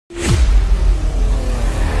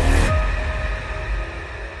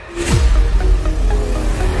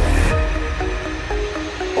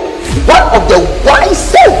the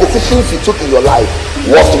wisest decisions you took in your life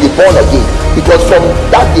was to be born again, because from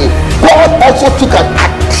that day God also took an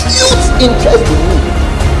acute interest in you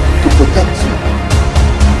to protect you.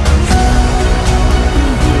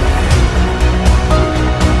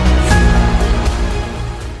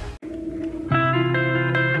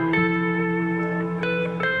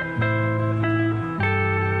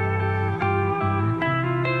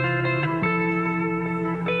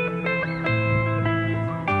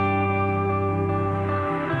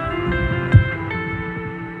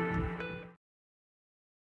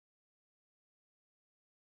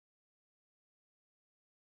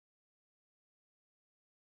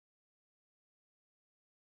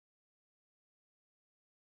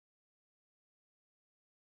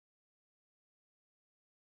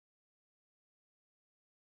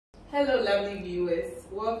 Hello lovely viewers,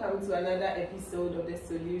 welcome to another episode of The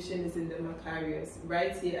Solution is in the MAKARIOS,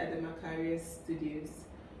 right here at the MAKARIOS studios.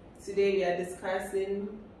 Today we are discussing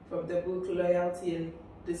from the book Loyalty and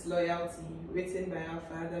Disloyalty, written by our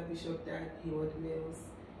father Bishop Mills.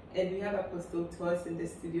 And we have Apostle Toss in the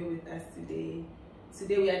studio with us today.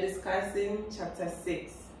 Today we are discussing chapter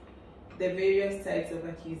 6, the various types of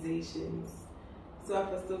accusations. So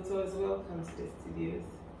Apostle Toss, welcome to the studios.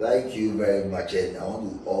 Thank you very much, and I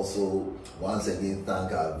want to also once again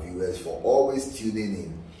thank our viewers for always tuning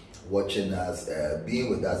in, watching us, being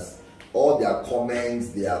with us. All their comments,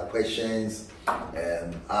 their questions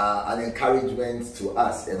are an encouragement to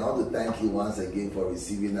us, and I want to thank you once again for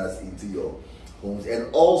receiving us into your homes.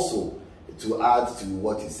 And also to add to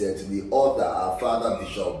what you said, to the author, our father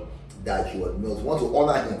Bishop Mills, we want to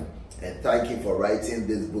honor him and thank him for writing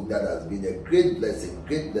this book that has been a great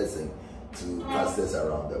blessing to pastors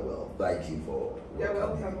around the world. Thank you for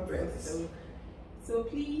welcoming friends. So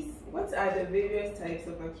please, what are the various types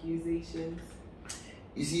of accusations?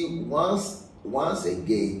 You see, once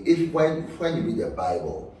again, when you read the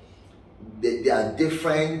Bible, there are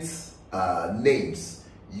different names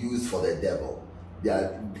used for the devil. They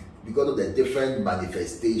are because of the different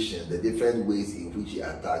manifestations, the different ways in which he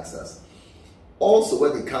attacks us. Also,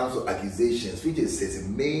 when it comes to accusations, which is his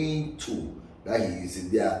main tool that he uses,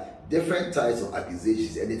 there are different types of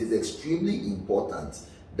accusations, and it is extremely important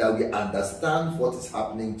that we understand what is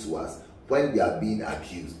happening to us when we are being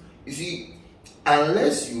accused. You see,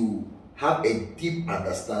 unless you have a deep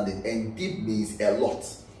understanding, and deep means a lot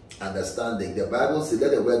understanding, the Bible says,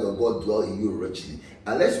 let the word of God dwell in you richly.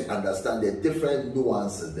 Unless you understand the different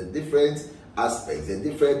nuances, the different aspects, the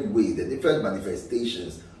different ways, the different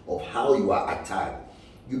manifestations of how you are attacked,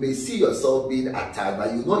 you may see yourself being attacked,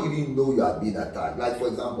 but you don't even know you are being attacked. Like, for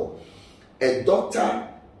example, a doctor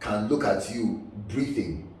can look at you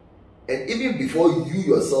breathing, and even before you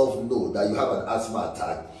yourself know that you have an asthma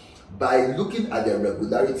attack, by looking at the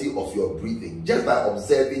regularity of your breathing, just by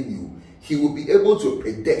observing you, he will be able to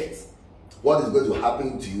predict what is going to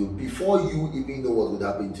happen to you before you even know what would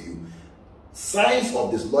happen to you. Signs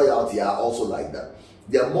of disloyalty are also like that.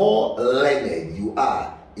 The more learned you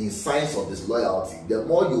are in signs of disloyalty, the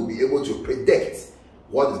more you'll be able to predict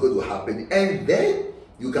what is going to happen, and then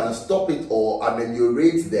you can stop it or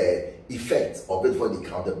ameliorate the effect of it when it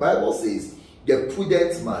comes. The Bible says the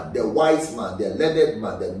prudent man, the wise man, the learned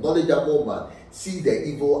man, the knowledgeable man sees the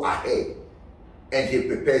evil ahead and he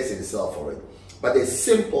prepares himself for it. But the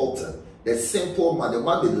simpleton, the simple man, the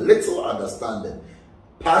man with little understanding,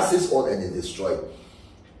 passes on and is destroyed.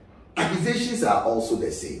 Accusations are also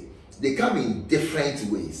the same. They come in different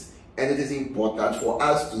ways, and it is important for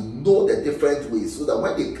us to know the different ways so that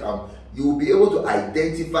when they come, you will be able to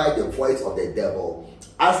identify the voice of the devil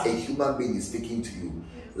as a human being is speaking to you.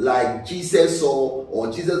 Like Jesus saw,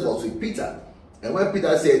 or Jesus was with Peter, and when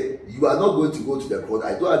Peter said, you are not going to go to the cross,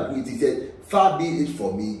 I don't agree, he said, far be it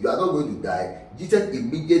from me, you are not going to die. Jesus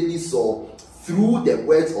immediately saw through the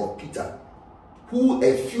words of Peter, who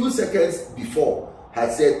a few seconds before had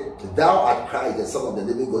said, thou art Christ, the Son of the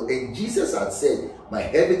living God. And Jesus had said, my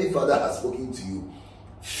heavenly Father has spoken to you.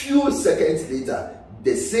 Few seconds later,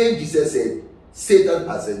 the same Jesus said, Satan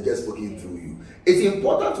has just spoken through you. It's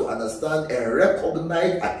important to understand and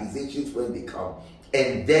recognize accusations when they come,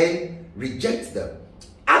 and then reject them.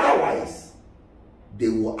 Otherwise, they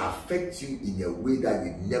will affect you in a way that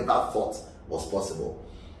you never thought was possible.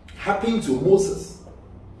 Happened to Moses.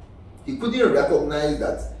 He couldn't recognize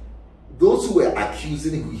that those who were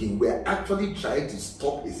accusing him were actually trying to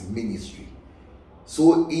stop his ministry.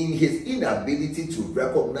 So in his inability to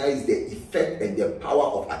recognize the effect and the power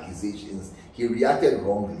of accusations, he reacted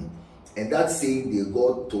wrongly. And that same day,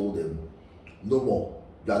 God told him, no more,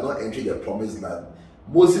 you are not entering the promised land.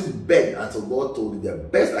 Moses begged until God told him, the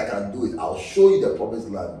best I can do is I'll show you the promised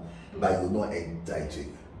land, but you will not enter into it.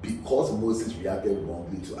 because Moses reacted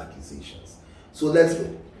wrongly to accusations. So let's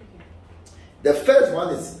go. The first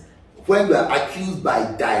one is when you are accused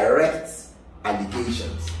by direct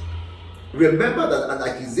allegations. Remember that an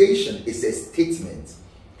accusation is a statement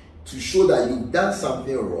to show that you've done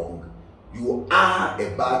something wrong, you are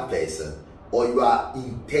a bad person, or you are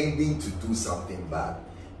intending to do something bad.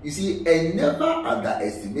 You see, and never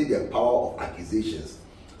underestimate the power of accusations.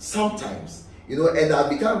 Sometimes, and I've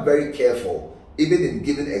become very careful, even in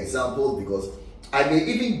giving examples, because I may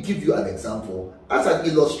even give you an example as an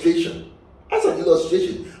illustration.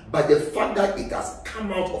 But the fact that it has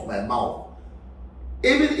come out of my mouth,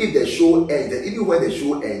 even if the show ends, and even when the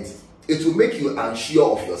show ends, it will make you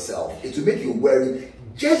unsure of yourself. It will make you worry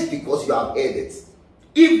just because you have heard it.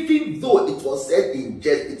 Even though it was said in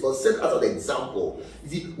jest, it was said as an example. You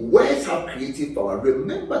see, words have creative power.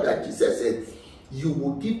 Remember that Jesus said, you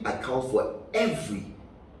will give account for every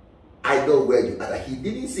idle word you utter. He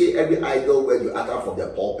didn't say every idle word you utter from the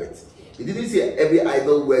pulpit. He didn't say every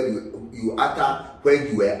idle word you utter when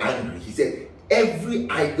you were angry. He said every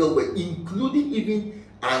idle word, including even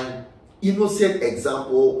an innocent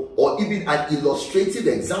example or even an illustrative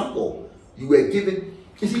example you were given.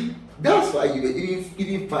 You see, that's why you will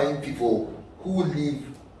even find people who leave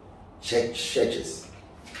churches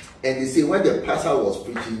and they say when the pastor was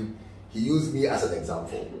preaching, he used me as an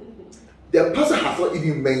example. The pastor has not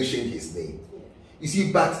even mentioned his name. You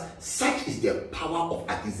see, but such is the power of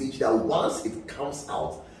accusation that once it comes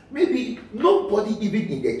out, maybe nobody even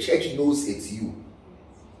in the church knows it's you.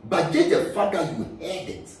 But just the fact that you heard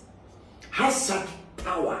it has such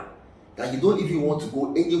power that you don't even want to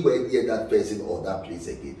go anywhere near that person or that place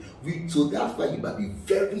again. So that's why you must be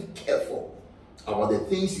very careful about the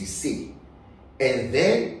things you say. And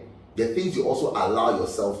then the things you also allow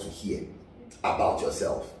yourself to hear about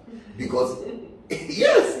yourself. Because,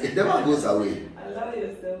 yes, it never goes away. Allow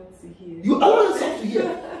yourself to hear. You allow yourself to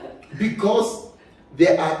hear. Because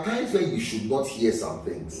there are times when you should not hear some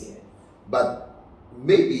things. Yeah. But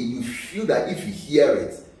maybe you feel that if you hear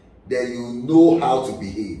it, then you know how to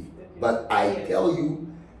behave. But I tell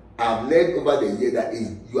you, I've learned over the year that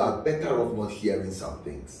you are better off not hearing some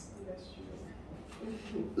things. That's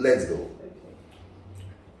true. Let's go. Okay.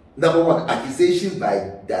 Number one, accusations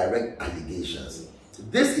by direct allegations.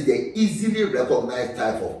 This is the easily recognized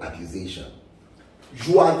type of accusation.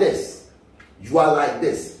 You are this. You are like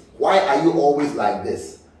this. Why are you always like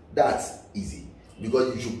this? That's easy.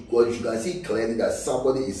 Because you can see clearly that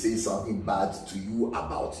somebody is saying something bad to you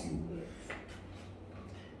about you.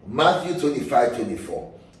 Matthew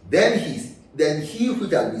 25:24. Then he who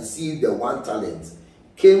had received the 1 talent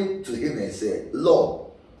came to him and said,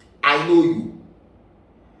 Lord, I know you,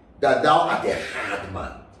 that thou art a hard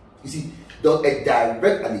man. You see, a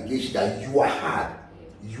direct allegation that you are hard,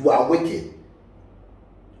 you are wicked,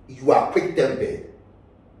 you are quick-tempered,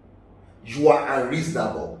 you are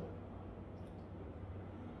unreasonable,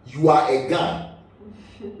 you are a gun,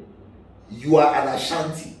 you are an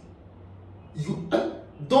Ashanti.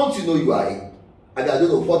 Don't you know you are a, and I don't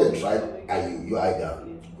know what the tribe are you? You are a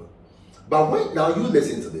gun. But when now you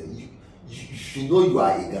listen to them, you know you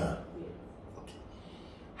are a gun. Okay.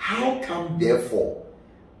 How come therefore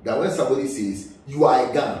that when somebody says you are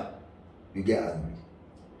a gun, you get angry?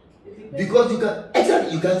 Because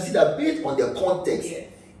you can see that based on the context, yes,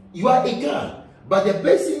 you are a gun. But the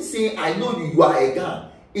person saying I know you are a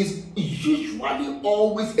gun is usually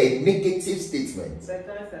always a negative statement.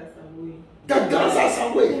 That guns are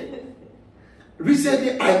some way.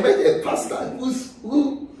 Recently, I met a pastor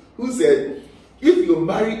who said, if you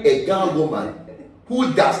marry a girl woman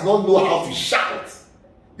who does not know how to shout,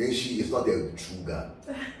 then she is not a true girl.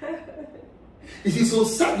 It is so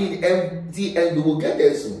sad in empty, and we will get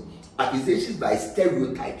there soon. Accusations by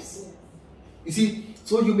stereotypes. You see,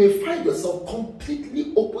 so you may find yourself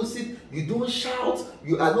completely opposite. You don't shout,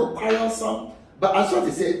 you are not quarrelsome, but as what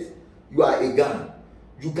he said, you are a gun.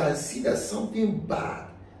 You can see that something bad,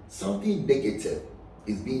 something negative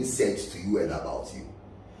is being said to you and about you.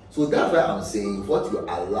 So that's why I'm saying what you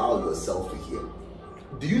allow yourself to hear.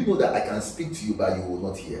 Do you know that I can speak to you but you will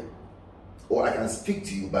not hear? Or I can speak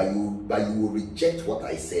to you but you will reject what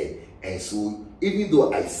I said. And so even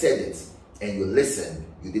though I said it and you listened,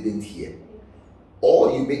 you didn't hear.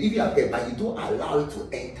 Or you may even have heard but you don't allow it to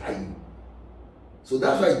enter you. So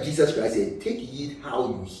that's why Jesus Christ said, take heed how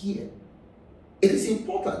you hear. It is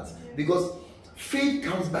important because faith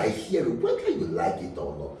comes by hearing, whether you like it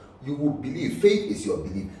or not. You will believe. Faith is your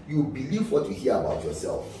belief. You will believe what you hear about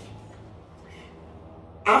yourself.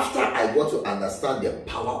 After I got to understand the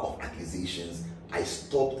power of accusations, I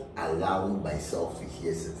stopped allowing myself to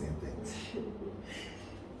hear certain things.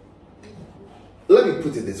 let me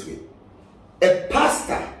put it this way. A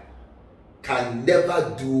pastor can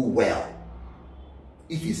never do well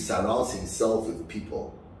if he surrounds himself with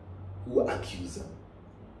people who accuse him.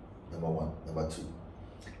 Number one. Number two,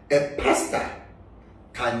 a pastor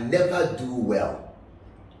can never do well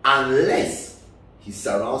unless he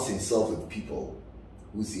surrounds himself with people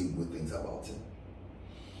who say good things about him.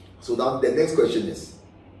 So now the next question is,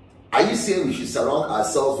 are you saying we should surround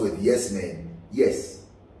ourselves with yes men? Yes.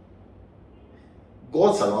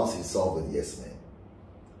 God surrounds himself with yes men.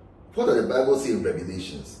 What does the Bible say in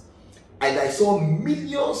Revelations? And I saw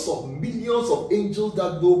millions of angels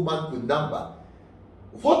that no man could number.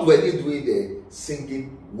 What were they doing there?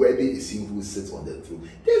 Singing, worthy is him who sits on the throne.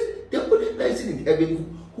 The only person in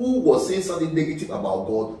heaven who was saying something negative about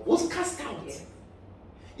God was cast out.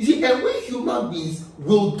 You see, and when human beings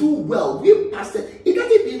will do well, we pastors, it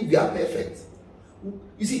doesn't mean we are perfect.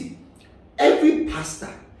 You see, every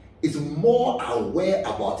pastor is more aware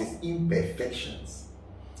about his imperfections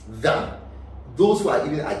than those who are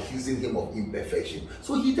even accusing him of imperfection.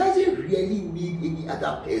 So he doesn't really need any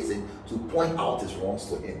other person to point out his wrongs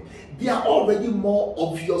to him. They are already more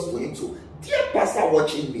obvious to him. So, dear pastor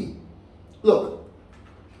watching me, look,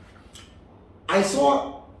 I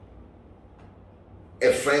saw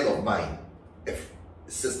a friend of mine, a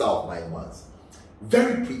sister of mine once,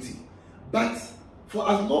 very pretty, but for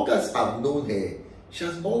as long as I've known her, she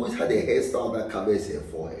has always had a hairstyle that covers her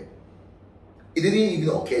forehead. It didn't even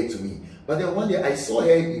occur to me. But then one day I saw her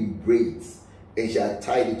in braids and she had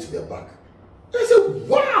tied it to the back. And I said,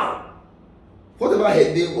 wow! Whatever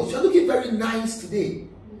her name was, you're looking very nice today.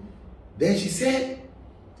 Then she said,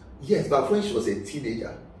 yes, but when she was a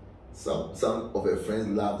teenager, some of her friends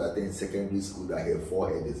laughed at her in secondary school that her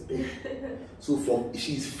forehead is big. So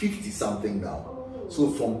she's 50 something now.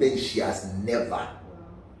 So from then she has never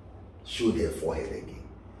showed her forehead again.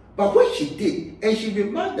 But when she did, and she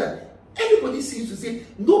remarked that everybody seems to say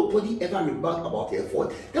nobody ever remarked about her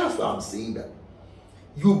forehead. That's why I'm saying that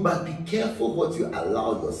you must be careful what you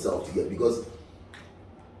allow yourself to get, because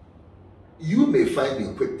you may find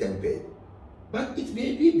me quick-tempered, but it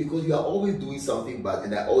may be because you are always doing something bad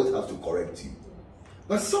and I always have to correct you.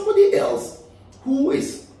 But somebody else who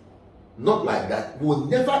is not like that will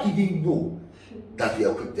never even know that you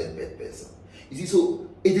are a quick-tempered person. You see, so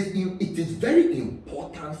it is very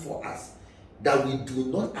important for us that we do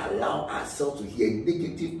not allow ourselves to hear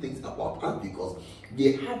negative things about us, because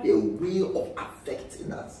they have a way of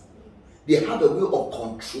affecting us. They have a way of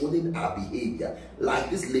controlling our behavior.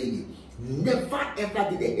 Like this lady, never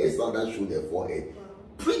ever did a hairstyle that showed her forehead.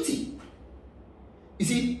 Pretty. You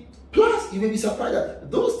see, plus you may be surprised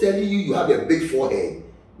that those telling you have a big forehead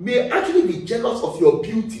may actually be jealous of your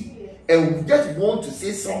beauty and just want to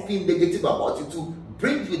say something negative about you to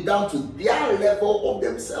bring you down to their level of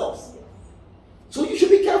themselves. So you should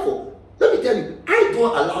be careful. Let me tell you, I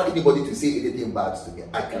don't allow anybody to say anything bad to me.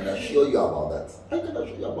 I can assure you about that. I can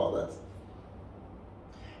assure you about that.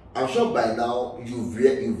 I'm sure by now you've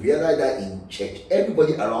realized that in church,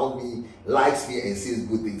 everybody around me likes me and says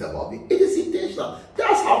good things about me. It is intentional.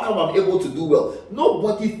 That's how come I'm able to do well.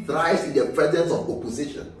 Nobody thrives in the presence of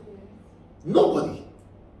opposition. Nobody.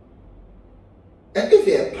 And if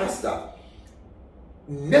you're a pastor,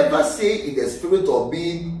 never say in the spirit of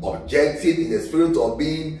being objective, in the spirit of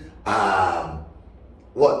being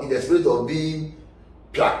in the spirit of being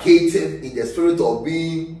placative, in the spirit of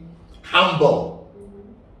being humble.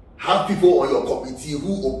 Have people on your committee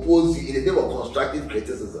who oppose you in the name of constructive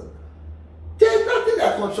criticism. There's nothing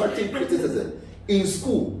like constructive criticism. In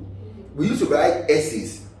school, we used to write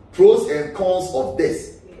essays, pros and cons of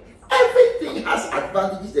this. Everything has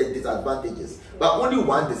advantages and disadvantages, but only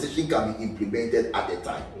one decision can be implemented at a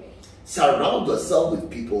time. Surround yourself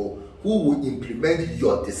with people who will implement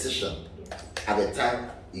your decision at the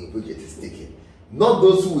time in which it is taken. Not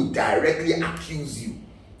those who will directly accuse you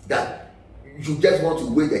that you just want to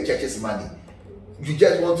waste the church's money. You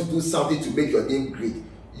just want to do something to make your name great.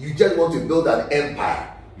 You just want to build an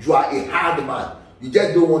empire. You are a hard man. You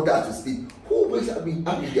just don't want us to sleep. Who wakes up in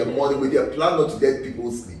the morning with a plan not to let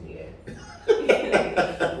people sleep?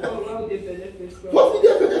 What would they benefit from? What would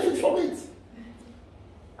they benefit from it?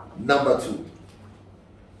 Number 2.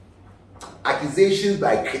 Accusations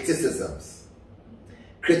by criticisms.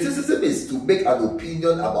 Criticism is to make an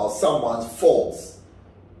opinion about someone's faults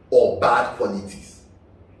or bad qualities.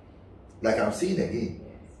 Like I'm saying again,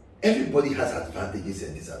 everybody has advantages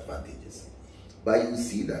and disadvantages. But you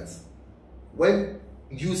see that when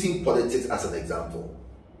using politics as an example,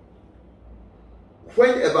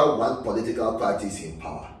 whenever one political party is in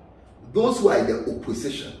power, those who are in the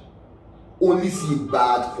opposition only see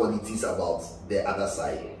bad qualities about the other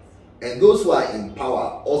side. And those who are in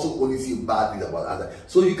power also only see bad things about others.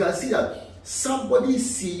 So you can see that somebody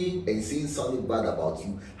seeing and saying something bad about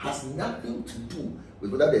you has nothing to do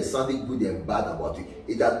with whether there's something good and bad about you.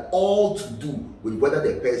 It has all to do with whether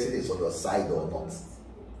the person is on your side or not. That's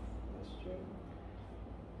true.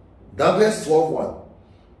 Now verse 12:1.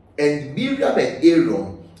 And Miriam and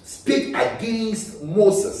Aaron spake against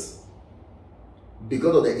Moses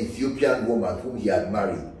because of the Ethiopian woman whom he had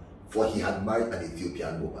married, for he had married an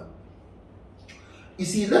Ethiopian woman. You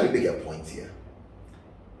see, let me make a point here.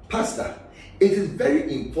 Pastor, it is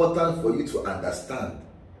very important for you to understand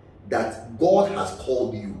that God has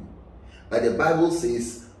called you. Like the Bible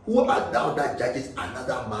says, who art thou that judges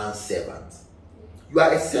another man's servant? You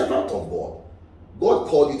are a servant of God. God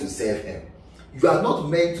called you to serve him. You are not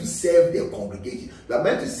meant to serve the congregation. You are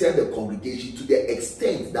meant to serve the congregation to the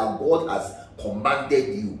extent that God has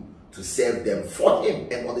commanded you to serve them for him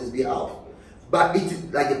and on his behalf. But it is,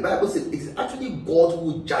 like the Bible says, it is actually God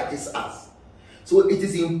who judges us. So it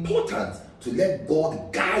is important to let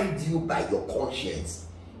God guide you by your conscience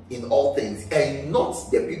in all things and not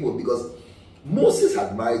the people, because Moses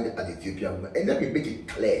had married an Ethiopian woman. And let me make it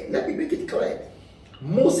clear. Let me make it clear.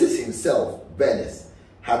 Moses himself, Bernice,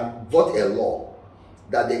 had brought a law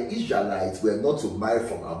that the Israelites were not to marry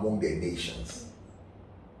from among the nations.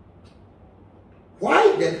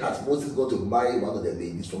 Why then has Moses gone to marry one of the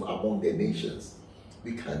ladies from among the nations?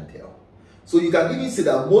 We can't tell. So you can even say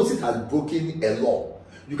that Moses had broken a law.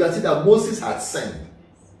 You can say that Moses had sinned.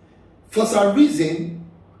 For some reason,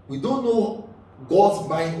 we don't know God's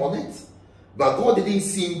mind on it. But God didn't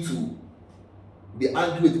seem to be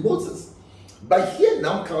angry with Moses. But here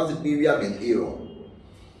now comes Miriam and Aaron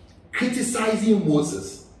criticizing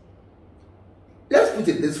Moses. Let's put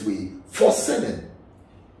it this way, for sinning.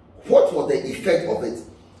 What was the effect of it?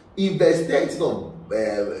 In verse 13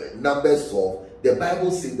 of Numbers 12, the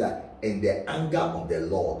Bible says that, and the anger of the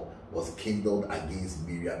Lord was kindled against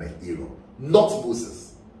Miriam and Aaron. Not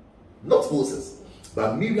Moses. Not Moses.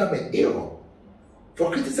 But Miriam and Aaron.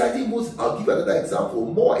 For criticizing Moses, I'll give you another example,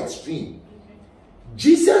 more extreme.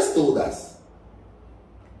 Jesus told us,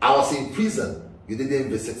 I was in prison, you didn't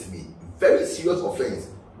visit me. Very serious offense.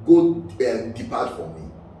 Go and depart from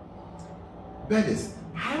me. Bernice,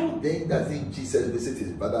 how then doesn't Jesus visit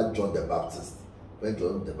his brother John the Baptist when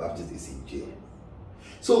John the Baptist is in jail?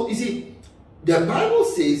 So you see, the Bible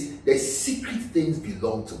says the secret things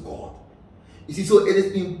belong to God. You see, so it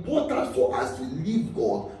is important for us to leave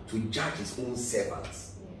God to judge his own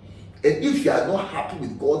servants. And if you are not happy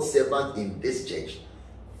with God's servant in this church,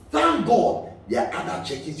 thank God there are other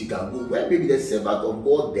churches you can go where maybe the servant of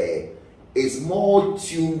God there is more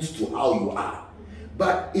tuned to how you are.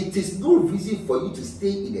 But it is no reason for you to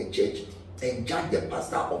stay in a church and judge the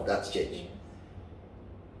pastor of that church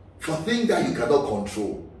for things that you cannot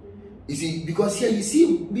control. You see, because here you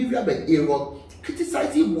see Miriam and Aaron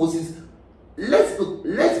criticizing Moses.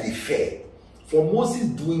 Let's be fair. For Moses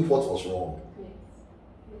doing what was wrong.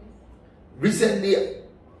 Recently,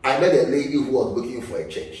 I met a lady who was looking for a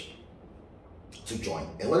church to join.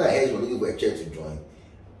 And when I heard she was looking for a church to join,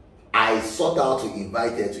 I sought out to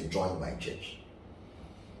invite her to join my church.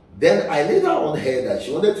 Then I later on heard that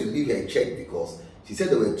she wanted to leave her church because she said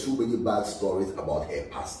there were too many bad stories about her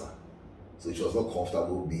pastor. So she was not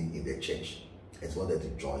comfortable being in the church and she wanted to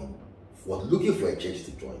join. Was looking for a church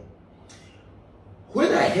to join.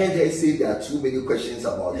 When I heard her say there are too many questions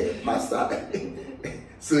about her pastor,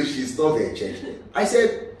 so she stopped her church. I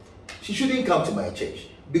said she shouldn't come to my church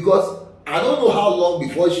because I don't know how long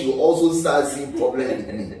before she will also start seeing problems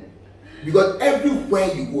with me. Because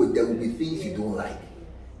everywhere you go, there will be things you don't like.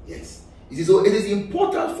 Yes. You see, so it is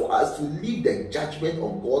important for us to leave the judgment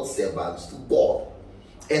of God's servants to God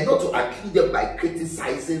and not to accuse them by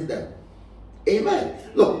criticizing them. Amen.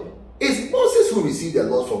 Look, it's Moses who received the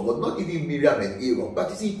laws from God, not even Miriam and Aaron. But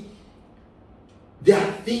you see, there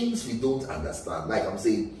are things we don't understand. Like I'm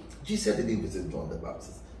saying, Jesus didn't visit John the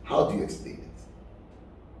Baptist. How do you explain it?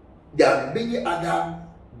 There are many other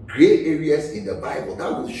gray areas in the Bible that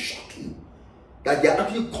will shock you. That they are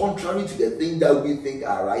actually contrary to the things that we think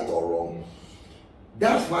are right or wrong.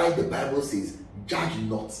 That's why the Bible says, judge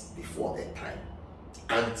not before the time,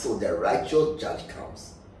 until the righteous judge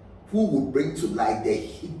comes, who will bring to light the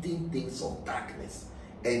hidden things of darkness,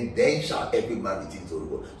 and then shall every man return to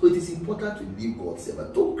God. So it is important to leave God's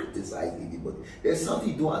servant. Don't criticize anybody. There's something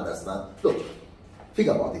you don't understand. Look, think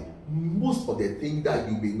about it. Most of the things that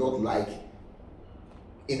you may not like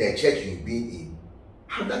in a church you've been in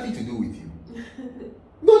have nothing to do with you.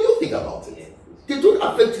 No, you think about it. Yes. They don't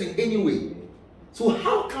affect you in any way. So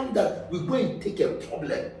how come that we go and take a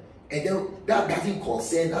problem and then that doesn't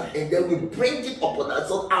concern us, and then we bring it upon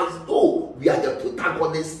ourselves as though we are the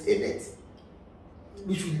protagonists in it.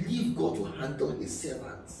 We should leave God to handle his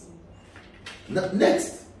servants.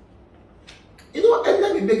 Next, and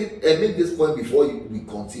let me make this point before we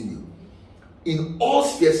continue. In all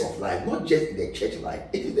spheres of life, not just in the church life,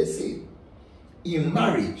 it is the same. In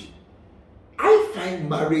marriage, I find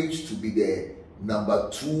marriage to be the number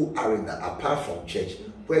 2 arena apart from church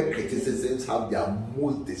where criticisms have their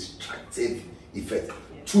most destructive effect.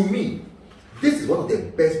 To me, this is one of the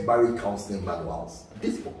best marriage counseling manuals.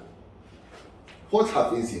 This book. What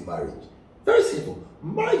happens in marriage? Very simple.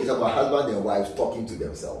 Marriage is about husband and wife talking to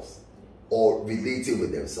themselves or relating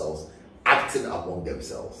with themselves, acting among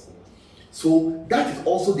themselves. So that is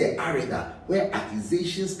also the arena where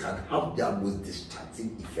accusations can have their most destructive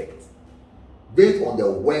effect based on the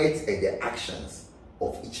words and the actions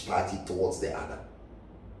of each party towards the other.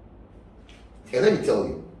 And let me tell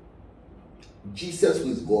you, Jesus,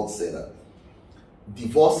 who is God, said that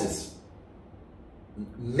divorce is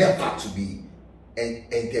never to be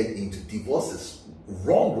entered into. Divorce is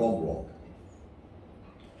wrong,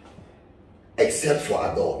 except for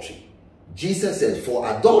adultery. Jesus said, for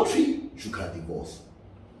adultery, you can divorce.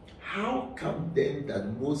 How come then that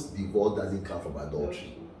most divorce doesn't come from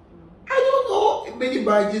adultery? I don't know. Many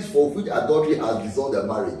marriages for which adultery has dissolved the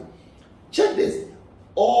marriage. Check this.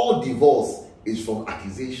 All divorce is from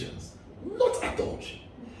accusations, not adultery.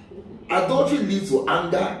 Adultery leads to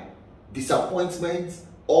anger, disappointment,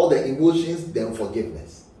 all the emotions, then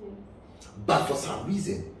forgiveness. But for some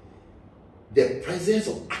reason, the presence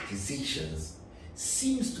of accusations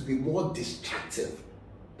seems to be more destructive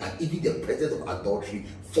than even the presence of adultery,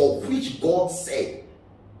 for which God said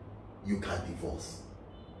you can divorce.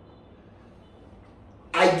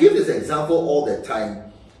 I give this example all the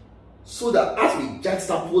time so that as we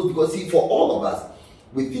juxtapose, because see, for all of us,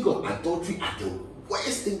 we think of adultery as the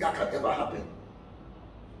worst thing that can ever happen.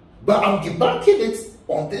 But I'm debunking it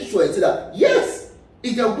on this show and say that yes,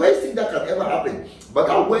 it's the worst thing that can ever happen. But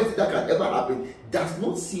that worst thing that can ever happen does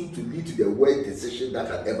not seem to lead to the worst decision that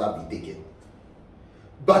can ever be taken.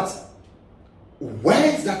 But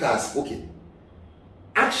words that are spoken,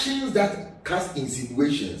 actions that cast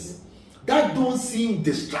insinuations, that don't seem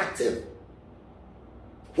destructive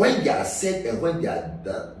when they are said and when they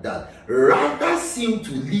are done, rather seem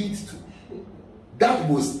to lead to that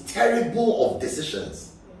most terrible of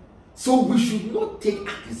decisions. So we should not take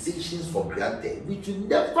accusations for granted. We should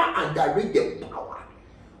never underrate the power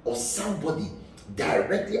of somebody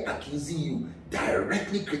directly accusing you,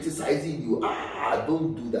 directly criticizing you.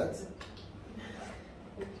 Don't do that.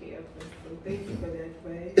 Okay, Apostle. Thank you for the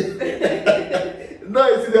advice. No,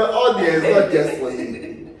 it's in the audience, not just for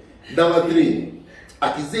you. Number 3,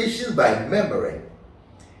 accusations by memory.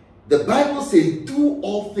 The Bible says, do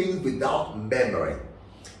all things without memory.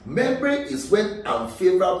 Memory is when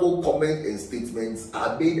unfavorable comments and statements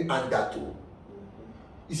are made undertone.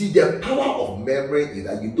 You see, the power of memory is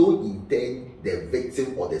that you don't intend the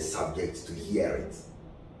victim or the subject to hear it.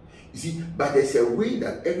 You see, but there's a way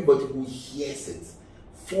that everybody who hears it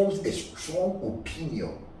forms a strong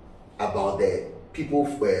opinion about the people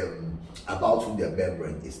about whom the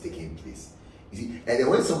memory is taking place. You see, and then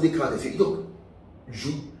when somebody comes and says, look,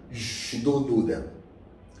 you don't know them.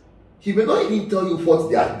 He may not even tell you what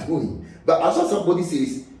they are doing, but as somebody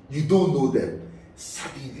says, you don't know them,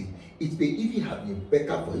 suddenly, it may even have been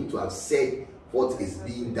better for him to have said what is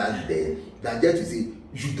being done there than just to say,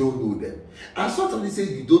 you don't know them. As somebody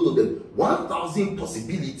says, you don't know them, 1,000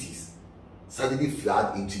 possibilities suddenly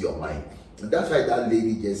flood into your mind. And that's why that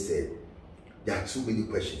lady just said, there are too many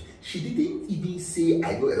questions. She didn't even say,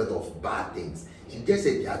 I know a lot of bad things. She just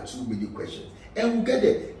said, there are too many questions. And we get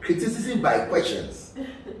the criticism by questions.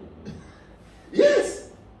 Yes.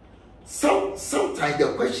 Sometimes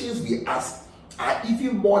the questions we ask are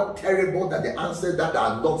even more terrible than the answers that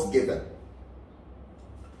are not given.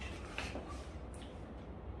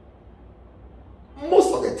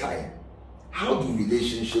 Most of the time, how do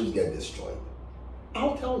relationships get destroyed?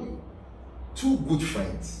 I'll tell you. 2 good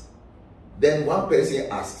friends. Then one person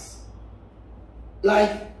asks,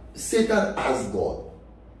 like Satan asked God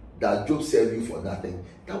that Job served you for nothing.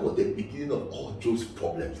 That was the beginning of all Job's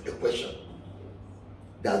problems. The question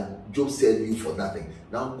that Job served you for nothing.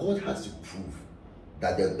 Now God has to prove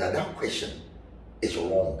that that question is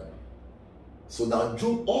wrong. So now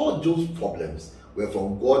all Job's problems were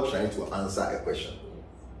from God trying to answer a question.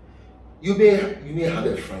 You may have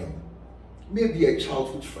a friend, maybe a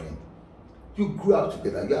childhood friend. You grew up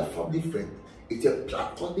together, you are a family friend. It's a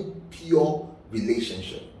platonic, pure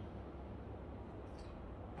relationship.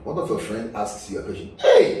 One of your friends asks you a question.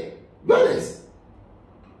 Hey, brothers,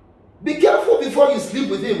 before you sleep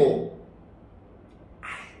with him. Oh,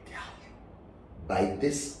 I tell you, by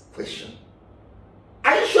this question,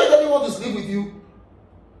 are you sure he doesn't want to sleep with you?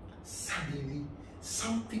 Suddenly,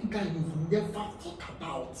 something that you've never thought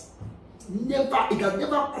about, it has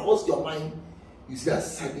never crossed your mind. You see that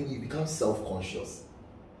suddenly you become self-conscious.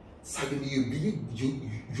 Suddenly you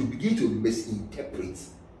begin to misinterpret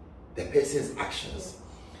the person's actions.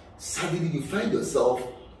 Suddenly you find yourself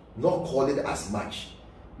not calling as much.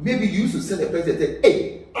 Maybe you used to send a person and say,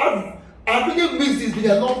 hey, I've really missed this, it's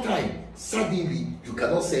been a long time. Suddenly you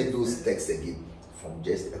cannot send those texts again from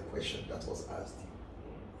just a question that was asked you.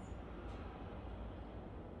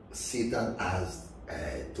 Satan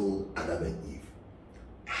told Adam and Eve,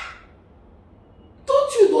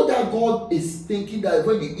 don't you know that God is thinking that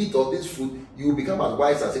when you eat of this fruit, you will become as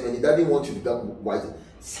wise as him, and he doesn't want you to become wiser?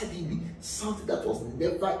 Suddenly, something that was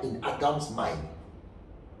never in Adam's mind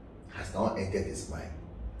has now entered his mind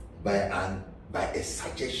by a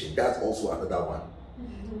suggestion. That's also another one.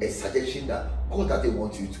 A suggestion that God doesn't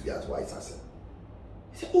want you to be as wise as him.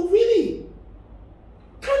 He said, oh really?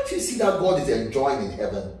 Can't you see that God is enjoying in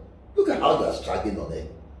heaven? Look at how you are struggling on it.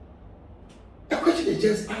 The question is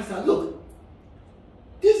just asked that, look,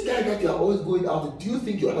 this guy that you are always going out with, do you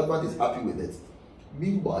think your husband is happy with it?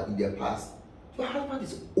 Meanwhile, in their past, your husband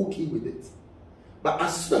is okay with it. But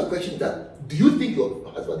as soon as the question is that, do you think your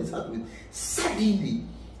husband is happy with it? Suddenly,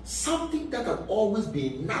 something that had always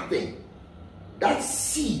been nothing, that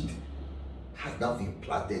seed has now been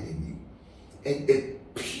planted in you. And a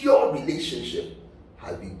pure relationship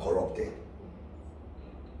has been corrupted.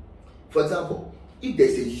 For example, if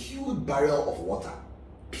there's a huge barrel of water,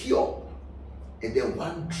 pure, and then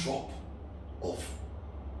one drop of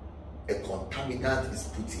a contaminant is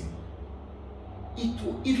put in, it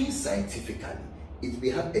will, even scientifically, it may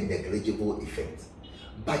have a negligible effect.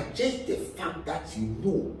 But just the fact that you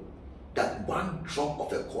know that one drop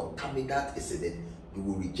of a contaminant is in it, you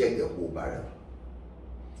will reject the whole barrel.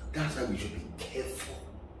 That's why we should be careful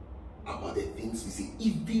about the things we say,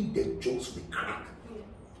 even the jokes we crack.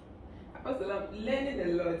 Also, I'm learning a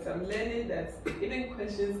lot. I'm learning that even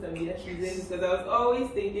questions can be accusations, because I was always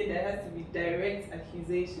thinking there has to be direct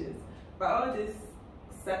accusations. But all these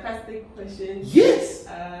sarcastic questions, yes,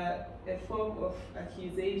 are a form of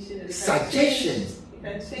accusation. Suggestions. It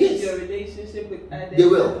can change your relationship with others. They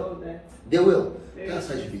will. And all that. They will. Very That's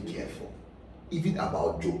why you should be careful, even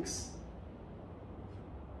about jokes.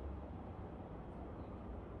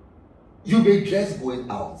 You may dress going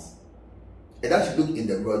out, and as you look in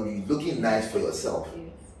the mirror, you're looking nice for yourself.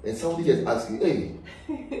 Yes. And somebody just asks you, hey.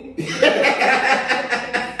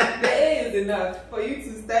 The A is enough for you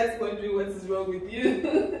to start wondering what is wrong with you.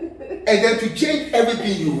 And then to change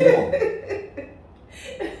everything you want.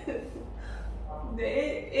 The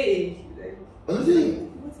A. Like, What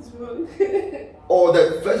is wrong? Or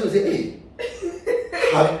the first will say, hey,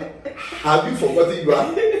 have you forgotten you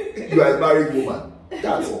are a married woman?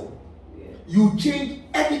 That's all. Yeah. You change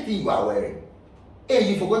everything you are wearing.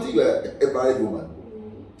 Hey, you forgotten you are a married woman.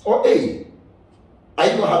 Or hey, are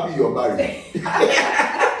you not happy you're married?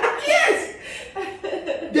 Yes.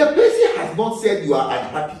 The person has not said you are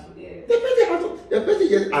unhappy. Yes. The person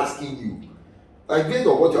just asking you, like based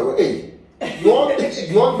on what you are wearing. Hey, you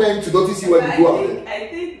want men to notice you when you go out. I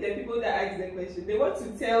think the people that ask the question, they want to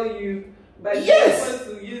tell you, but yes, they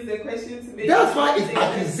want to use the question to make. That's why it's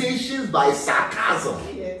accusations by sarcasm.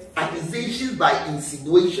 Yes. Accusations by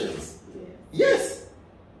insinuations. Yes.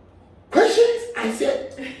 Questions? I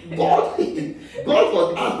said, God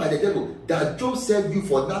was asked by the devil that Job served you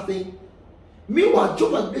for nothing. Meanwhile,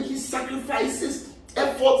 Job was making sacrifices,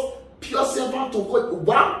 efforts, pure servant to God.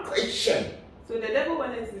 One question. So the devil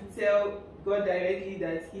wanted to tell God directly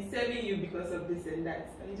that he's serving you because of this and that.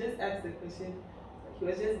 And he just asked the question. He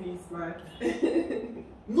was just being smart.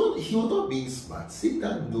 No, he was not being smart.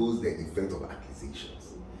 Satan knows the effect of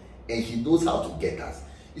accusations. And he knows how to get us.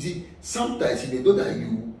 You see, sometimes he may know that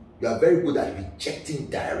you are very good at rejecting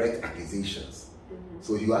direct accusations.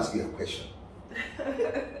 So he will ask you a question.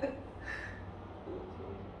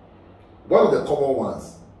 One of the common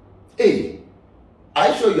ones. Hey, are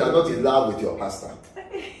you sure you are not in love with your pastor?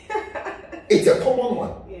 It's a common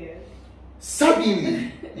one. Yeah.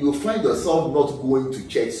 Suddenly, you will find yourself not going to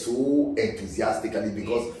church so enthusiastically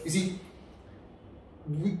because, you see,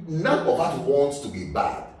 none of us wants to be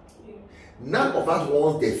bad. Yeah. None of us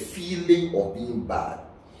wants the feeling of being bad.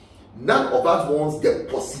 None of us wants the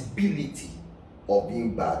possibility of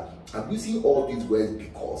being bad. I'm using all these words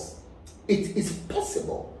because it is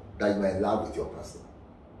possible that you are in love with your pastor.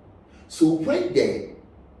 So when the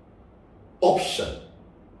option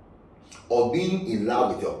of being in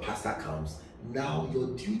love with your pastor comes, Now your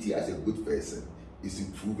duty as a good person is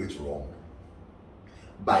to prove it wrong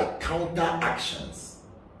by counter actions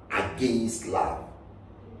against love.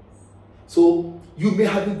 So you may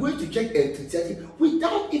have been going to church enthusiastically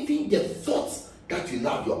without even the thoughts that you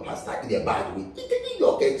love your pastor in a bad way. It didn't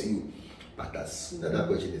occur to you. But as soon as that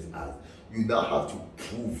question is asked, you now have to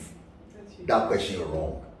prove that question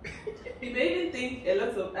wrong. You may even think a lot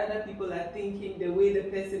of other people are thinking the way the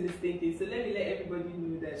person is thinking. So let me let everybody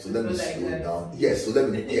know that. So let me slow down. Yes, so let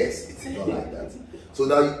me, yes, it's not like that. So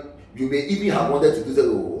now you may even have wanted to do that.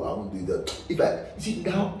 Oh, I won't do that. If I you see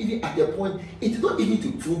now, even at the point, it is not even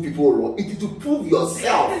to prove people wrong, it is to prove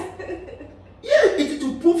yourself. Yeah, it is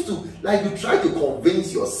to prove to, like you try to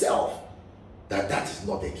convince yourself that that is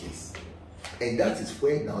not the case. And that is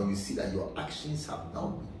where now you see that your actions have now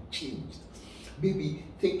been changed. Maybe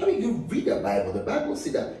think, I mean, you read the Bible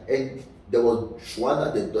says that, and there was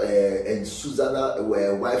Joanna and Susanna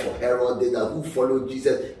were wife of Herod, who followed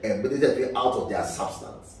Jesus and meditated out of their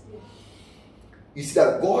substance. You see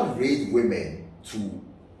that God raised women to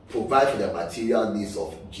provide for the material needs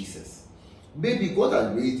of Jesus. Maybe God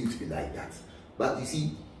has raised you to be like that. But you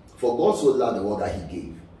see, for God so loved the world that he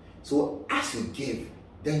gave. So as you give,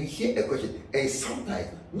 then you hear a question, and sometimes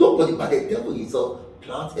nobody but the devil himself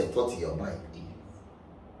plants a thought in your mind.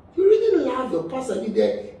 You really love your pastor, I mean,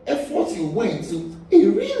 the effort you went to,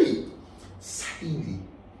 really, suddenly,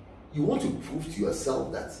 you want to prove to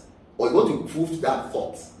yourself that, or you want to prove to that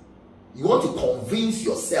thought, you want to convince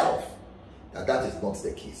yourself that that is not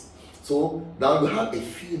the case. So now you have a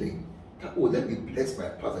feeling that, oh, let me bless my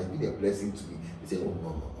pastor, it's been a blessing to me. You say, oh,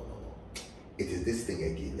 no. It is this thing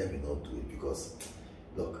again, let me not do it, because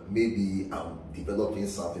look, maybe I'm developing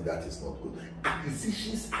something that is not good.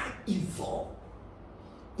 Accusations are evil.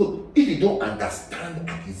 Look, if you don't understand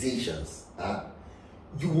accusations,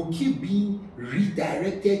 you will keep being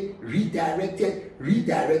redirected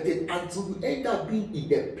until you end up being in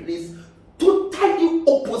the place totally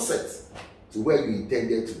opposite to where you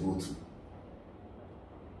intended to go to.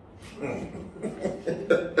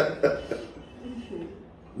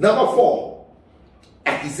 Number 4,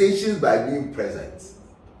 accusations by being present.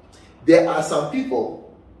 There are some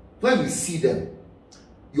people, when you see them,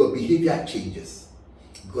 your behavior changes.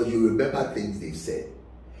 Because you remember things they've said.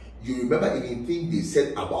 You remember even things they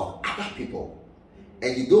said about other people.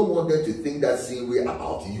 And you don't want them to think that same way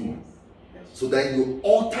about you. So then you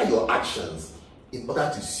alter your actions in order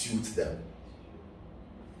to suit them.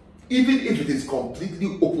 Even if it is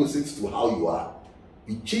completely opposite to how you are.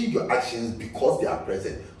 You change your actions because they are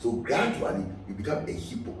present. So gradually, you become a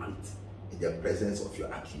hypocrite in the presence of your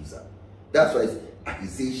accuser. That's why it's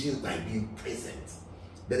accusations by being present.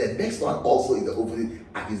 Then the next one also is the opposite,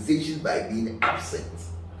 accusations by being absent.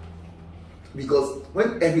 Because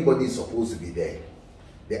when everybody is supposed to be there,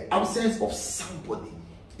 the absence of somebody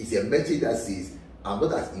is a message that says, I'm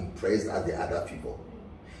not as impressed as the other people.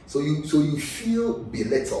 So you feel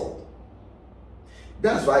belittled.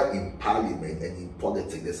 That's why in parliament and in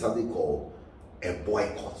politics, there's something called a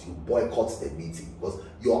boycott. You boycott the meeting because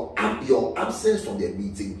your absence from the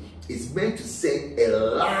meeting is meant to send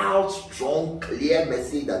a loud, strong, clear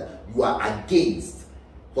message that you are against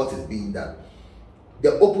what is being done.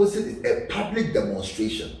 The opposite is a public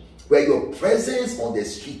demonstration where your presence on the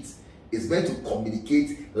street is meant to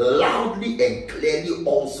communicate loudly and clearly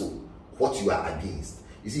also what you are against.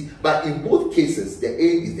 You see, but in both cases, the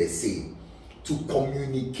aim is the same, to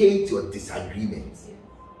communicate your disagreements.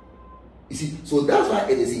 You see, so that's why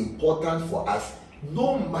it is important for us,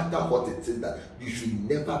 no matter what it is, that you should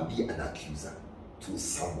never be an accuser to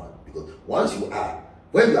someone. Because once you are,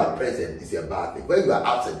 when you are present, it's a bad thing. When you are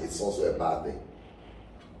absent, it's also a bad thing.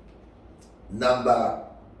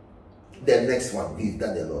 The next one, we've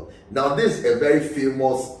done a lot. Now, this is a very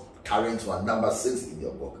famous current one, number 6 in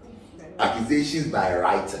your book. Accusations by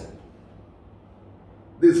writing.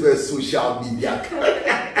 This is where social media.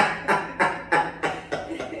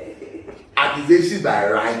 Accusations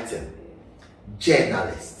by writing.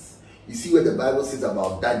 Journalists. You see what the Bible says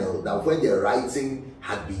about Daniel, that when the writing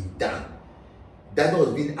had been done, Daniel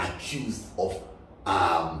was being accused of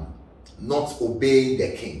not obeying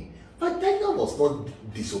the king. But Daniel was not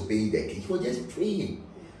disobeying the king, he was just praying.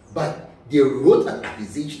 But they wrote an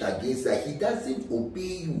accusation against that he doesn't obey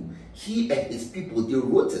you. He and his people, they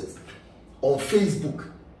wrote it on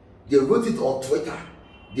Facebook, they wrote it on Twitter,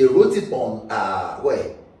 they wrote it on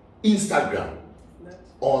Instagram,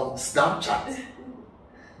 on Snapchat.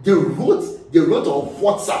 They wrote on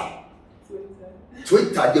WhatsApp,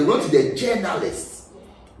 Twitter. They wrote to the journalists.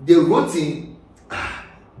 They wrote in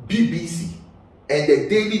BBC and the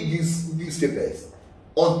daily newspapers,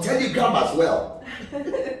 on Telegram as well.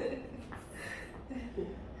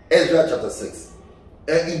 Ezra chapter 6.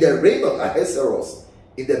 And in the reign of Ahasuerus,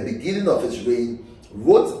 in the beginning of his reign,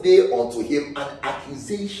 wrote they unto him an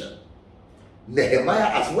accusation.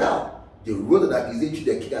 Nehemiah as well, they wrote an accusation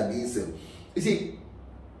to the king against him. You see,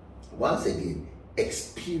 once again,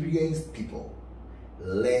 experienced people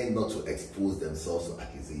learn not to expose themselves to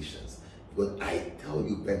accusations. Because I tell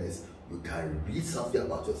you, Dennis, you can read something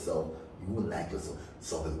about yourself, you won't like yourself,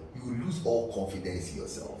 you lose all confidence in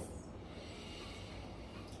yourself.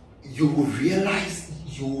 You will realize,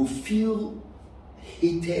 you will feel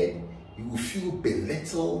hated, you will feel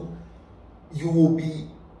belittled, you will be,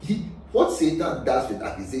 what Satan does with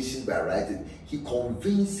accusations by writing, he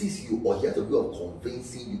convinces you, or he has a way of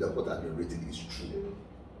convincing you that what has been written is true.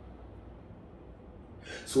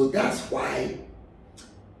 So that's why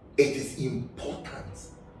it is important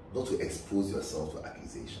not to expose yourself to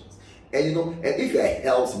accusations. And you know, and if you're a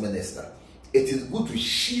health minister, it is good to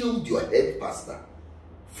shield your head pastor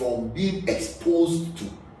from being exposed to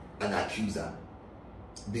an accuser,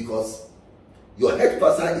 because your head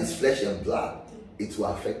pastor is flesh and blood. It will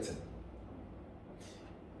affect him.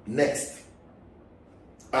 Next,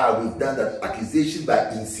 we've done that accusation by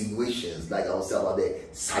insinuations, like I was saying about the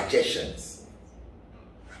suggestions.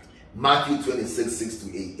 Matthew 26, 6 to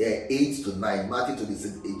 8 to 9. Matthew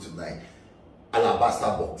 26, 8 to 9. Alabaster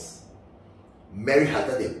box. Mary had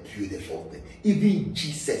done a beautiful thing. Even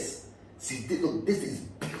Jesus, see, look, this is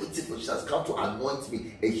beautiful. She has come to anoint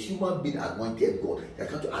me. A human being anointed God. She has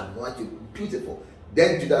come to anoint you. Beautiful.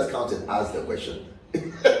 Then Judas comes and asks the question,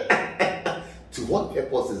 to what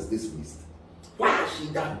purpose is this waste? Why has she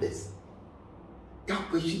done this? That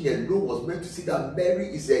question alone was meant to see that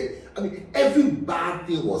Mary is every bad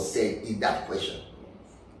thing was said in that question.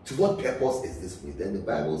 To what purpose is this waste? Then the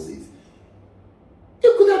Bible says,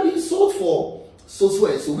 it could have been sold for so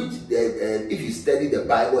and so, which if you study the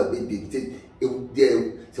Bible a bit,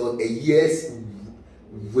 there a year's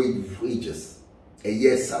wages, a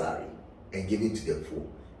year's salary, and given to the poor.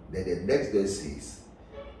 Then the next verse says,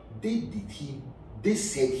 they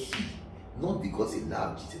said he, not because he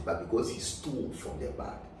loved Jesus, but because he stole from their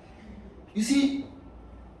bag. You see,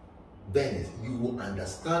 then you will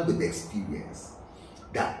understand with experience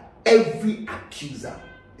that every accuser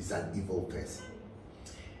is an evil person.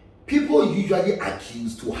 People usually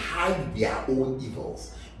accuse to hide their own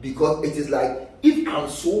evils, because it is like, if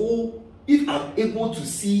I'm able to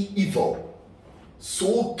see evil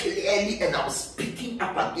so clearly and I'm speaking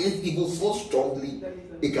up against evil so strongly,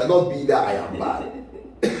 it cannot be that I am bad.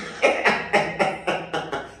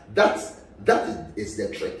 that is the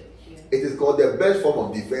trick. Yeah. It is called, the best form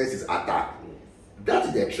of defense is attack. Yes. That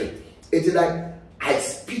is the trick. It is like, I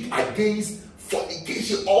speak against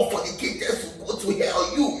fornication. All fornicators will go to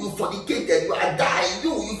hell. You fornicated, you are dying.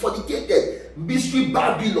 You fornicated. Mystery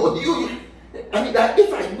Babylon. I mean, that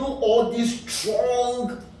if I know all these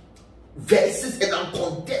strong verses and I'm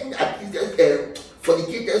condemning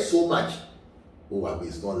fornicators so much,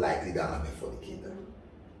 it's not likely that I'm a fornicator.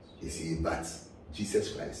 You see, but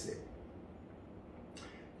Jesus Christ said,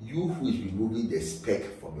 you who is removing the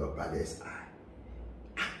speck from your brother's eye,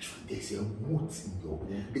 actually there's a mote in your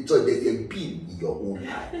own, because there's a beam in your own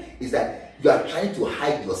eye. It's that you are trying to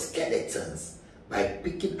hide your skeletons by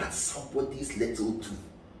picking at somebody's little tooth.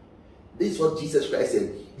 This is what Jesus Christ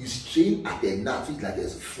said. You strain at the gnat, it's like a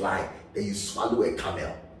fly, then you swallow a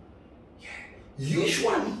camel. Yeah.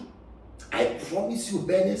 Usually, I promise you,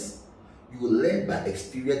 Bernice, you will learn by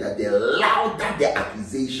experience that the louder the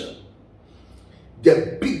accusation,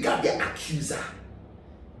 the bigger the accuser,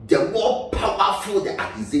 the more powerful the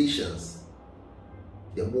accusations,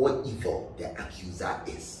 the more evil the accuser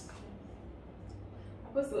is.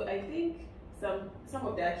 Also, I think some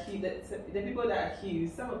of the people that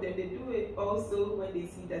accuse, some of them, they do it also when they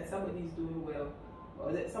see that somebody is doing well,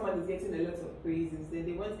 or that someone is getting a lot of praises. Then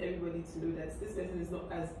they want everybody to know that this person is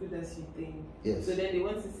not as good as you think. Yes. So then they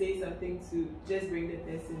want to say something to just bring the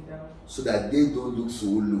person down, so that they don't look so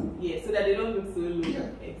low. Yeah, so that they don't look so low. Yeah.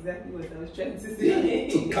 Exactly what I was trying to say. Yeah.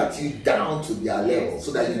 To cut you down to their level,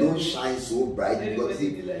 so that you don't shine so bright. Because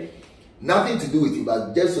nothing to do with you,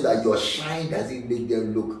 but just so that your shine doesn't make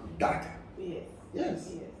them look darker. Yes.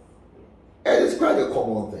 And it's quite a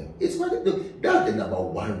common thing. That's the number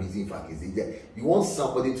one reason for accusation. You want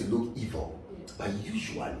somebody to look evil. But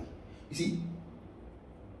usually, you see,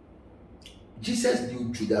 Jesus knew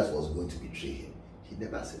Judas was going to betray him. He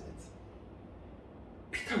never said it.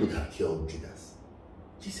 Peter would have killed Judas.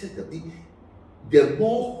 Jesus said that the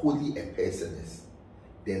more holy a person is,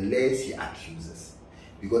 the less he accuses.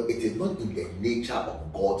 Because it is not in the nature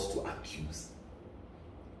of God to accuse.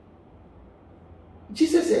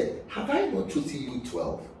 Jesus said, have I not chosen you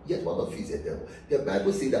 12? yet one of you is a devil. The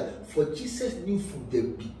Bible says that for Jesus knew from the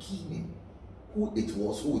beginning who it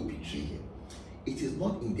was who would betray him. It is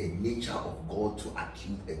not in the nature of God to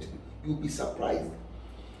accuse and to be. You'll be surprised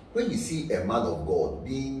when you see a man of God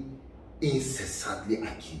being incessantly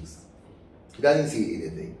accused. He doesn't say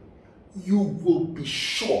anything. You will be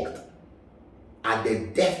shocked at the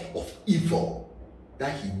depth of evil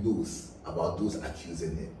that he knows about those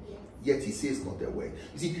accusing him. Yet he says not a word.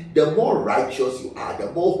 You see, the more righteous you are,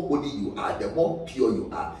 the more holy you are, the more pure you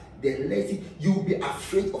are, the less you will be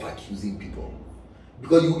afraid of accusing people.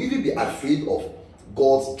 Because you will even be afraid of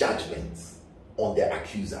God's judgments on the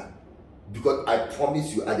accuser. Because I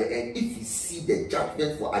promise you, at the end, if you see the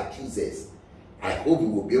judgment for accusers, I hope you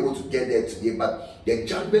will be able to get there today, but the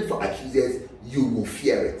judgment for accusers, you will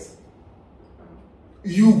fear it.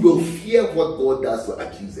 You will fear what God does to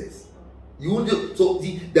accusers. You will do, so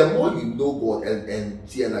the more you know God, and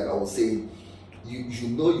see, like I was saying, you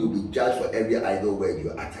know you'll be judged for every idle word you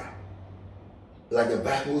utter. Like the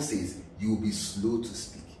Bible says, you will be slow to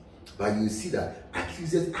speak. But you see that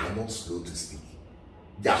accusers are not slow to speak.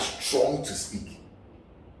 They are strong to speak.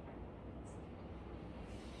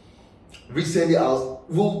 Recently, I got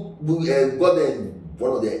in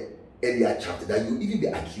one of the earlier chapters that you even be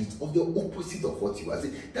accused of the opposite of what you are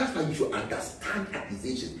saying. That's why you should understand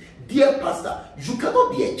accusation. Dear pastor, you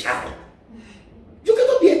cannot be a child. You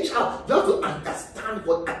cannot be a child. You have to understand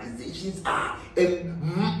what accusations are and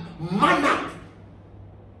man up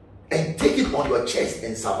and take it on your chest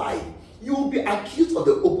and survive. You will be accused of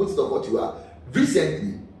the opposite of what you are.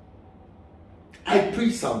 Recently, I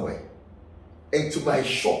preached somewhere, and to my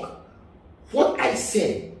shock, what I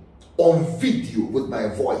said on video with my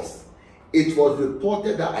voice, it was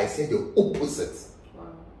reported that I said the opposite.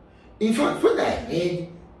 Wow. In fact, when I heard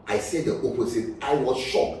I said the opposite, I was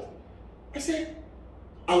shocked.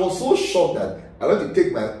 I was so shocked that I went to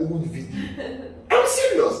take my own video. I'm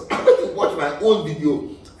serious. I went to watch my own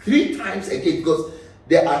video 3 times again, because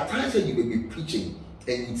there are times when you may be preaching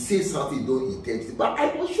and you say something you don't intend to, but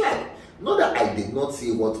I was shocked. Not that I did not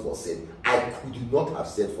say what was said. I could not have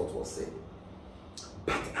said what was said.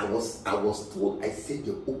 But I was told I said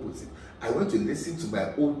the opposite. I went to listen to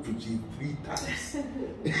my own preaching 3 times.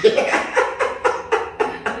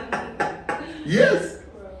 Yes.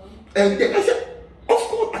 Wow. And then I said, of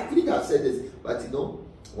course, I couldn't have said this. But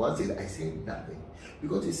one thing, I said nothing.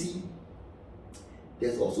 Because you see,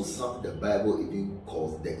 there's also something the Bible even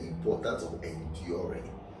calls the importance of enduring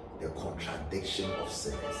the contradiction of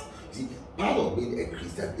sinners. See, part of being a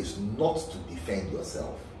Christian is not to defend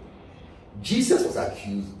yourself. Jesus was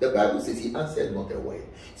accused. The Bible says he answered not a word.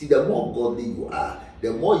 See, the more godly you are,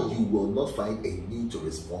 the more you will not find a need to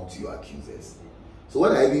respond to your accusers. So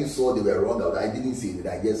when I even saw they were wrong, I didn't say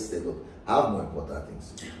that. I just said, look, I have more important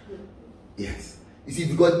things to do. Yes. You see,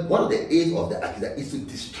 because one of the aims of the accuser is to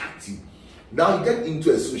distract you. Now you get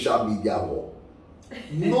into a social media war.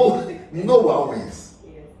 No one wins.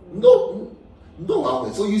 No one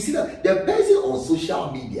wins. So you see that the person on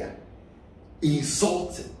social media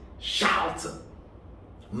insulting, shouting,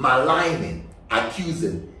 maligning,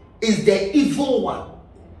 accusing is the evil one.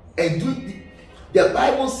 And the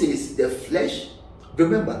Bible says the flesh,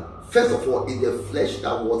 remember, first of all, it's the flesh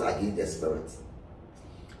that wars against the spirit.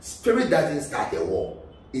 Spirit doesn't start a war.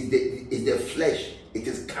 It's the flesh. It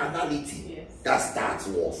is carnality that starts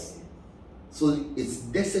wars. So it's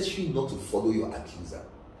necessary not to follow your accuser.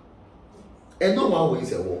 And no one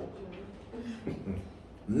wins a war.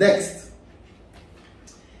 Next,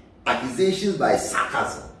 accusations by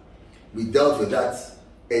sarcasm. We dealt with that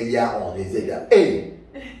earlier on. He said that, hey,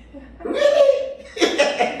 really?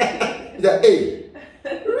 He said, hey,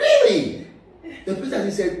 really? The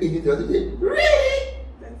person said anything, really?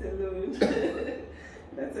 That's alone.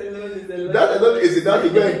 That alone is a lot. That alone is enough to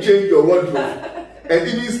go and change your wardrobe and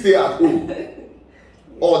even stay at home.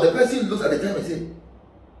 Or the person looks at the time and says,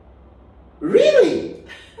 really?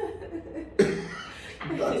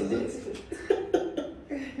 That is it.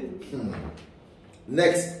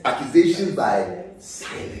 Next, accusations by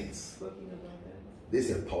silence. This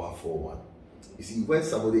is a powerful one. You see, when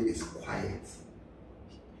somebody is quiet,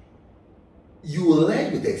 you will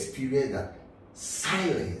learn with experience that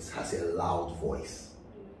silence has a loud voice.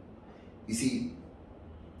 You see,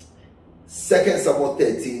 2 Samuel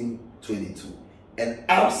 13:22. And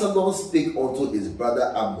Absalom spake unto his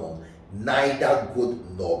brother Amnon, neither good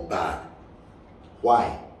nor bad.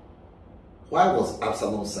 Why? Why was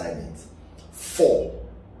Absalom silent? For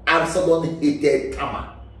Absalom hated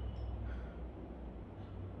Tamar.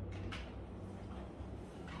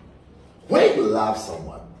 When you love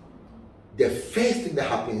someone, the first thing that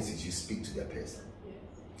happens is you speak to the person.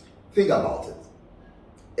 Think about it.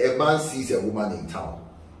 A man sees a woman in town.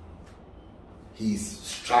 He's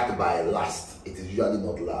struck by lust. It is usually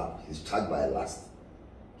not love. He's struck by lust.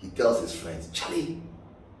 He tells his friends, Charlie,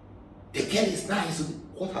 the girl is nice.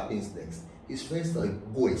 What happens next? His friends tell him,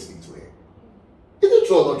 go and speak to her. Is it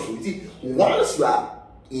true or not true? You see, once you are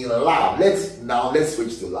in love, let's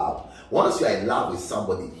switch to love. Once you are in love with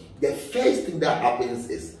somebody, the first thing that happens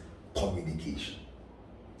is communication.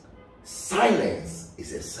 Silence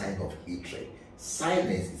is a sign of hatred.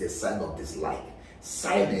 Silence is a sign of dislike.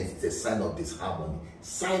 Silence is a sign of disharmony.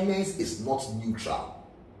 Silence is not neutral.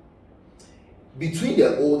 Between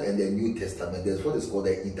the Old and the New Testament, there's what is called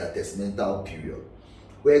the intertestamental period,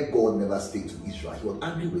 where God never spoke to Israel. He was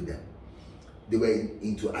angry with them. They were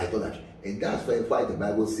into idolatry. And that's why the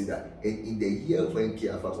Bible says that in the year when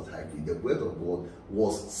Caiaphas was high priest, the word of God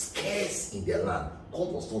was scarce in their land.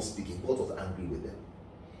 God was not speaking. God was angry with them.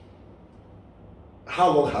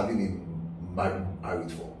 How long have you been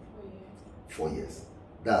married for? 4 years.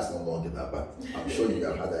 That's not long enough, but I'm sure you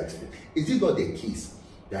have had that experience. Is it not the case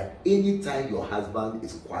that anytime your husband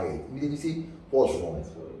is quiet, you say, what's wrong?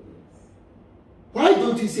 Why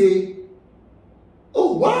don't you say,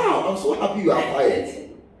 oh wow, I'm so happy you are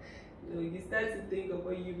quiet? No, you start to think of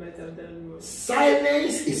what you might have done wrong.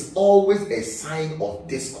 Silence is always a sign of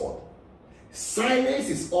discord. Silence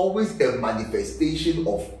is always a manifestation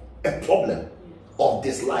of a problem, of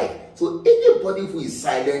dislike. So anybody who is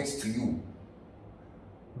silent to you,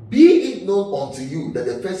 be it known unto you that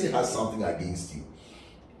the person has something against you.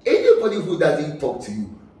 Anybody who doesn't talk to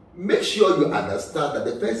you, make sure you understand that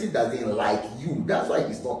the person doesn't like you. That's why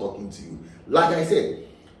he's not talking to you. Like I said,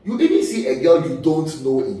 you even see a girl you don't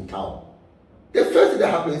know in town. The first thing that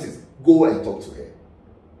happens is go and talk to her.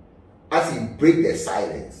 As in, break the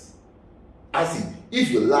silence. As in, if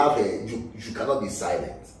you love her, you cannot be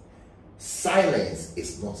silent. Silence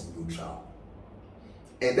is not neutral.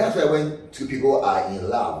 And that's why when two people are in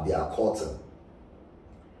love, they are courting,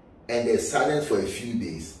 and they're silent for a few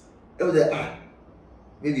days, and they're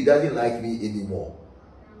maybe he doesn't like me anymore.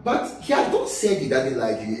 But he has not said he doesn't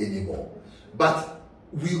like you anymore. But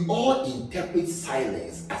we all interpret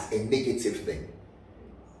silence as a negative thing.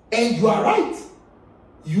 And you are right.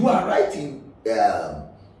 You are right in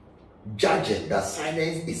judging that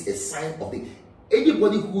silence is a sign of the...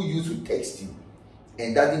 Anybody who used to text you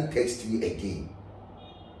and doesn't text you again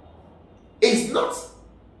is not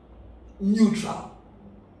neutral.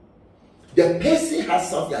 The person has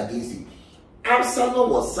something against you. Absalom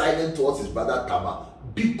was silent towards his brother Tamar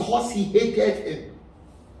because he hated him.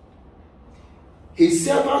 His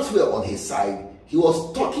servants were on his side. He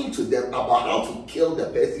was talking to them about how to kill the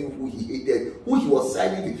person who he hated, who he was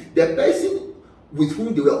siding with. The person with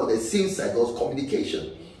whom they were on the same side, there was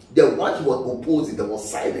communication. The one he was opposing, there was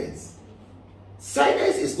silence.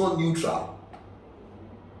 Silence is not neutral.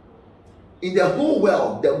 In the whole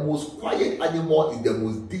world, the most quiet animal is the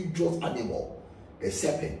most dangerous animal, a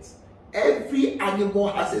serpent. Every animal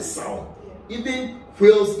has a sound. Even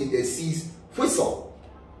whales in the seas whistle.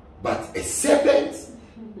 But a serpent,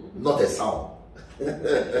 not a sound.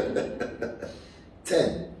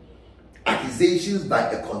 10. Accusations by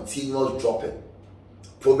a continuous dropping.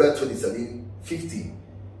 Proverbs 27:15.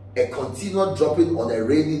 A continual dropping on a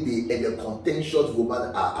rainy day and a contentious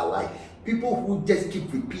woman are alike. People who just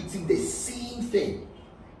keep repeating the same thing.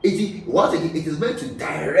 Once again, it is meant to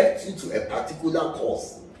direct you to a particular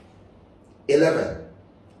cause. 11.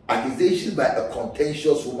 Accusations by a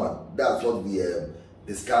contentious woman. That's what we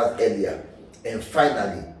discussed earlier. And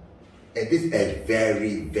finally, and this is a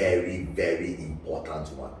very, very, very important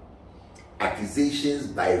one. Accusations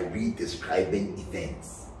by redescribing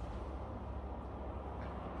events.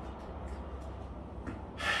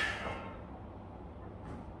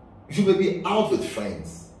 You may be out with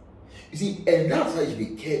friends. You see, and that's why you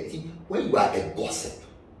be careful. When you are a gossip,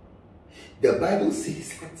 the Bible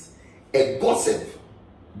says that a gossip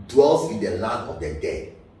dwells in the land of the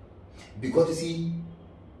dead. Because you see,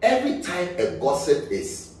 every time a gossip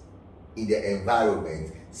is in the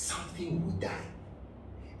environment, something will die.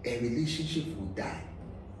 A relationship will die.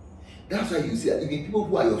 That's why you see that even people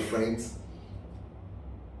who are your friends,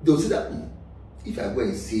 they'll say that if I go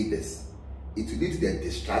and say this, it will lead to the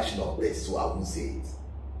distraction of this, so I won't say it.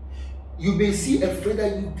 You may see a friend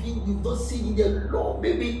that you've not seen in a long,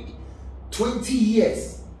 maybe 20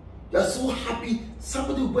 years. You're so happy.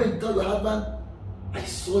 Somebody will go and tell your husband, I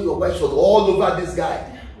saw your wife was all over this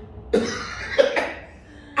guy.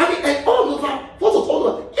 I mean, and all over. What was all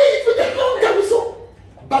over? Yeah, it's been a long time or so.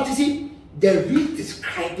 But you see, the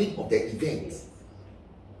re-describing of the event.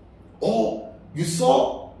 Or you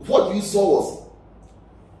saw, what you saw was,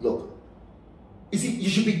 look, you see, you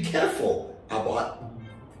should be careful about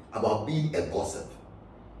about being a gossip.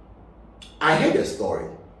 I heard a story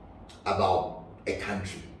about a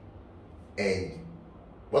country, and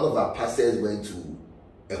one of our pastors went to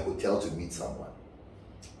a hotel to meet someone.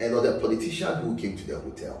 And there was a politician who came to the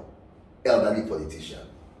hotel, elderly politician,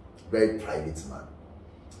 very private man.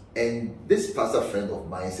 And this pastor friend of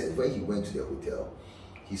mine said when he went to the hotel,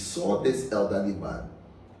 he saw this elderly man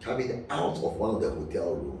coming out of one of the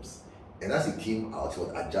hotel rooms. And as he came out, he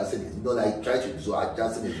was adjusting his, like trying to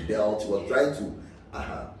adjusting his belt. He was trying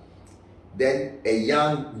to, Then a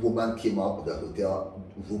young woman came out of the hotel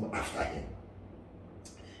room after him.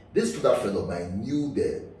 This pastor friend of mine knew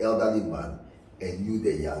the elderly man and knew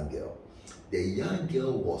the young girl. The young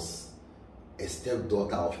girl was a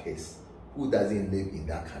stepdaughter of his who doesn't live in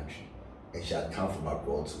that country, and she had come from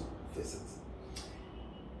abroad to visit.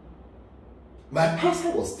 My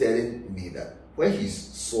pastor was telling me that when he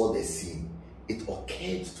saw the scene, it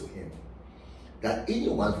occurred to him that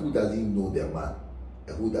anyone who doesn't know the man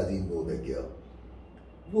and who doesn't know the girl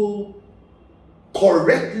will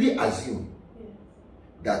correctly assume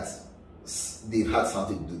that they've had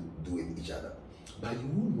something to do with each other. But you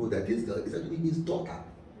won't know that this girl is actually his daughter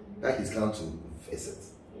that he's come to visit.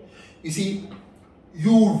 You see,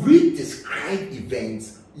 you redescribe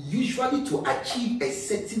events usually to achieve a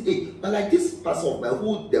certain age. But like this person of mine,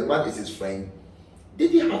 who the man is his friend,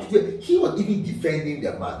 didn't have to do it. He was even defending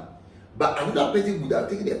the man. But another person would have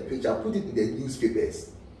taken a picture and put it in the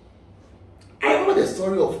newspapers. I remember the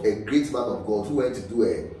story of a great man of God who went to do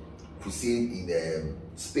a crusade in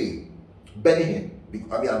Spain. Benjamin.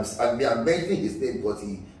 I'm mentioning his name because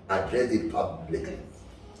he addressed it publicly.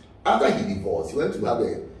 After he divorced, he went to have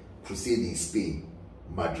a crusade in Spain,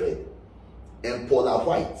 Madrid. And Paula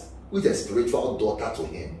White, who is a spiritual daughter to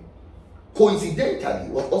him, coincidentally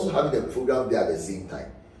was also having a program there at the same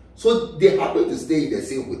time. So they happened to stay in the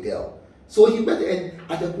same hotel. So he went, and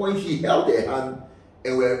at the point he held her hand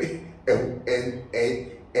and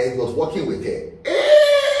was walking with her.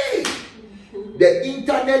 Hey! The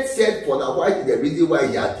internet said Paula White is the reason why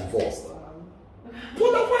he had divorced.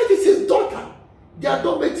 Paula White is his daughter. They are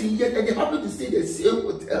not meeting yet, and they happened to stay in the same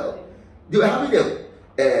hotel. They were having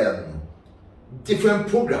different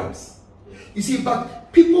programs. You see,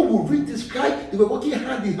 but people will redescribe, they were working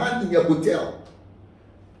hand in hand in their hotel.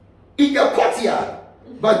 In the courtyard.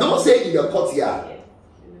 But don't say in the courtyard.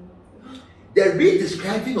 The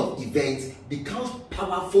redescribing of events becomes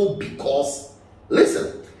powerful because,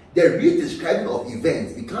 listen, the redescribing of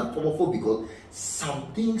events becomes powerful because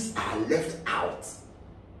some things are left out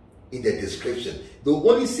in the description. They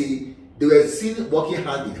will only say they were seen working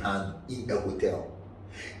hand in hand in a hotel.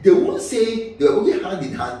 They won't say they were working hand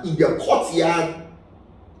in hand in the courtyard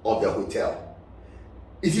of the hotel.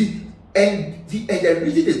 You see, and the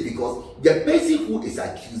reason is because the person who is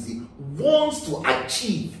accusing wants to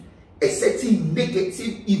achieve a certain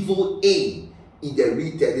negative, evil aim in the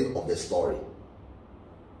retelling of the story.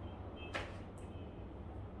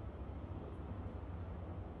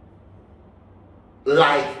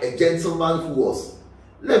 Like a gentleman who was,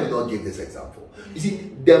 let me not give this example. You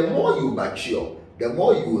see, the more you mature, the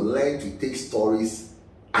more you will learn to take stories,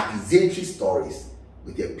 accusatory stories,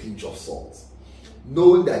 with a pinch of salt.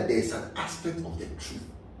 Knowing that there is an aspect of the truth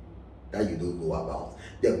that you don't know about.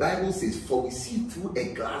 The Bible says, for we see through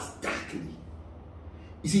a glass darkly.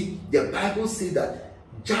 You see, the Bible says that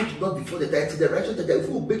judge not before the time, to the righteous that the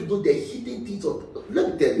fool make know the hidden things of.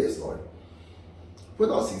 Let me tell you a story.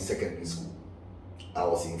 When I was in secondary school, I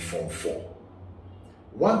was in Form 4.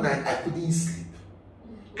 One night I couldn't sleep.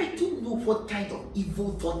 I don't know what kind of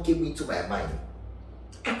evil thought came into my mind.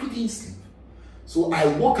 I couldn't sleep. So I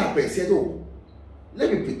woke up and said, oh,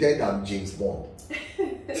 let me pretend I'm James Bond.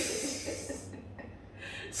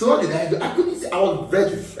 So what did I do? I couldn't say, I was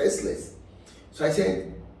very restless. So I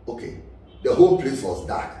said, okay, the whole place was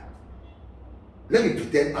dark. Let me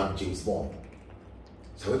pretend I'm James Bond.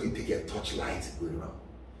 So I went to take a torchlight going around.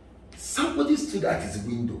 Somebody stood at his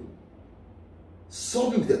window, saw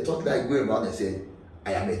me with the torchlight going around and said,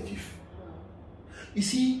 I am a thief. You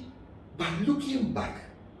see, but looking back,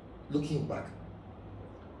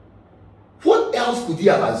 what else could he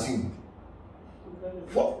have assumed?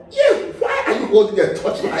 Why are you holding a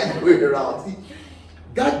torchlight going around? See,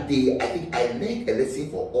 that day, I think I learned a lesson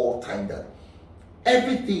for all time that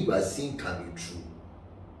everything you are seeing can be true.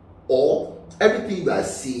 Or everything you are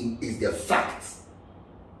seeing is the fact.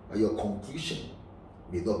 But your conclusion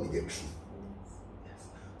may not be the truth. Yes.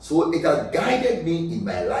 So it has guided me in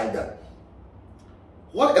my life that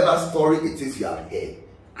whatever story it is you have heard,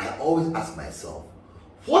 I always ask myself,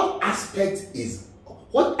 what aspect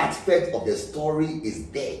of the story is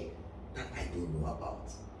there that I don't know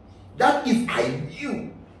about? That if I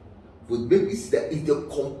knew, would make me see that it's the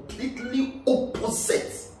completely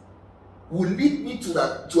opposite, will lead me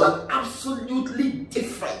to an absolutely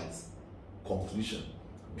different conclusion,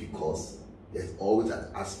 because there's always an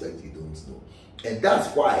aspect you don't know. And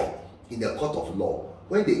that's why in the court of law,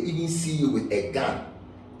 when they even see you with a gun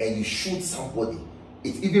and you shoot somebody,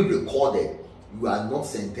 it's even recorded. You are not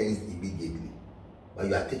sentenced immediately, but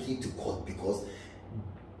you are taken to court, because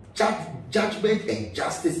judgment and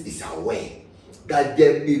justice is aware that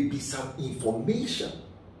there may be some information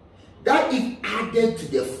that, if added to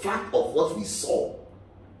the fact of what we saw,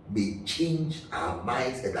 may change our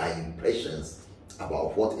minds and our impressions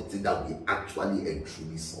about what it is that we actually and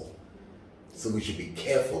truly saw. So we should be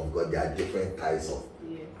careful, because there are different types of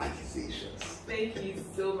accusations. Thank you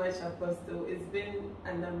so much, Apostle. It's been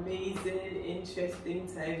an amazing, interesting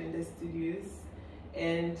time in the studios,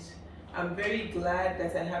 and I'm very glad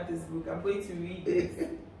that I have this book. I'm going to read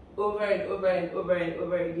it over and over and over and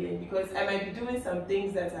over again, because I might be doing some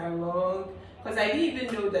things that are wrong, because I didn't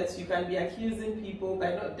even know that you can be accusing people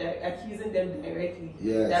by not accusing them directly.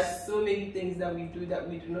 Yes. There's so many things that we do that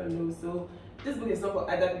we do not know. So this book is not for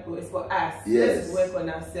other people, it's for us. Yes. Let's work on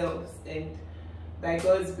ourselves, and by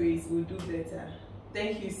God's grace, we'll do better.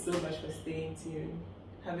 Thank you so much for staying tuned.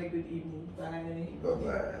 Have a good evening. Bye.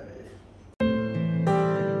 Bye-bye.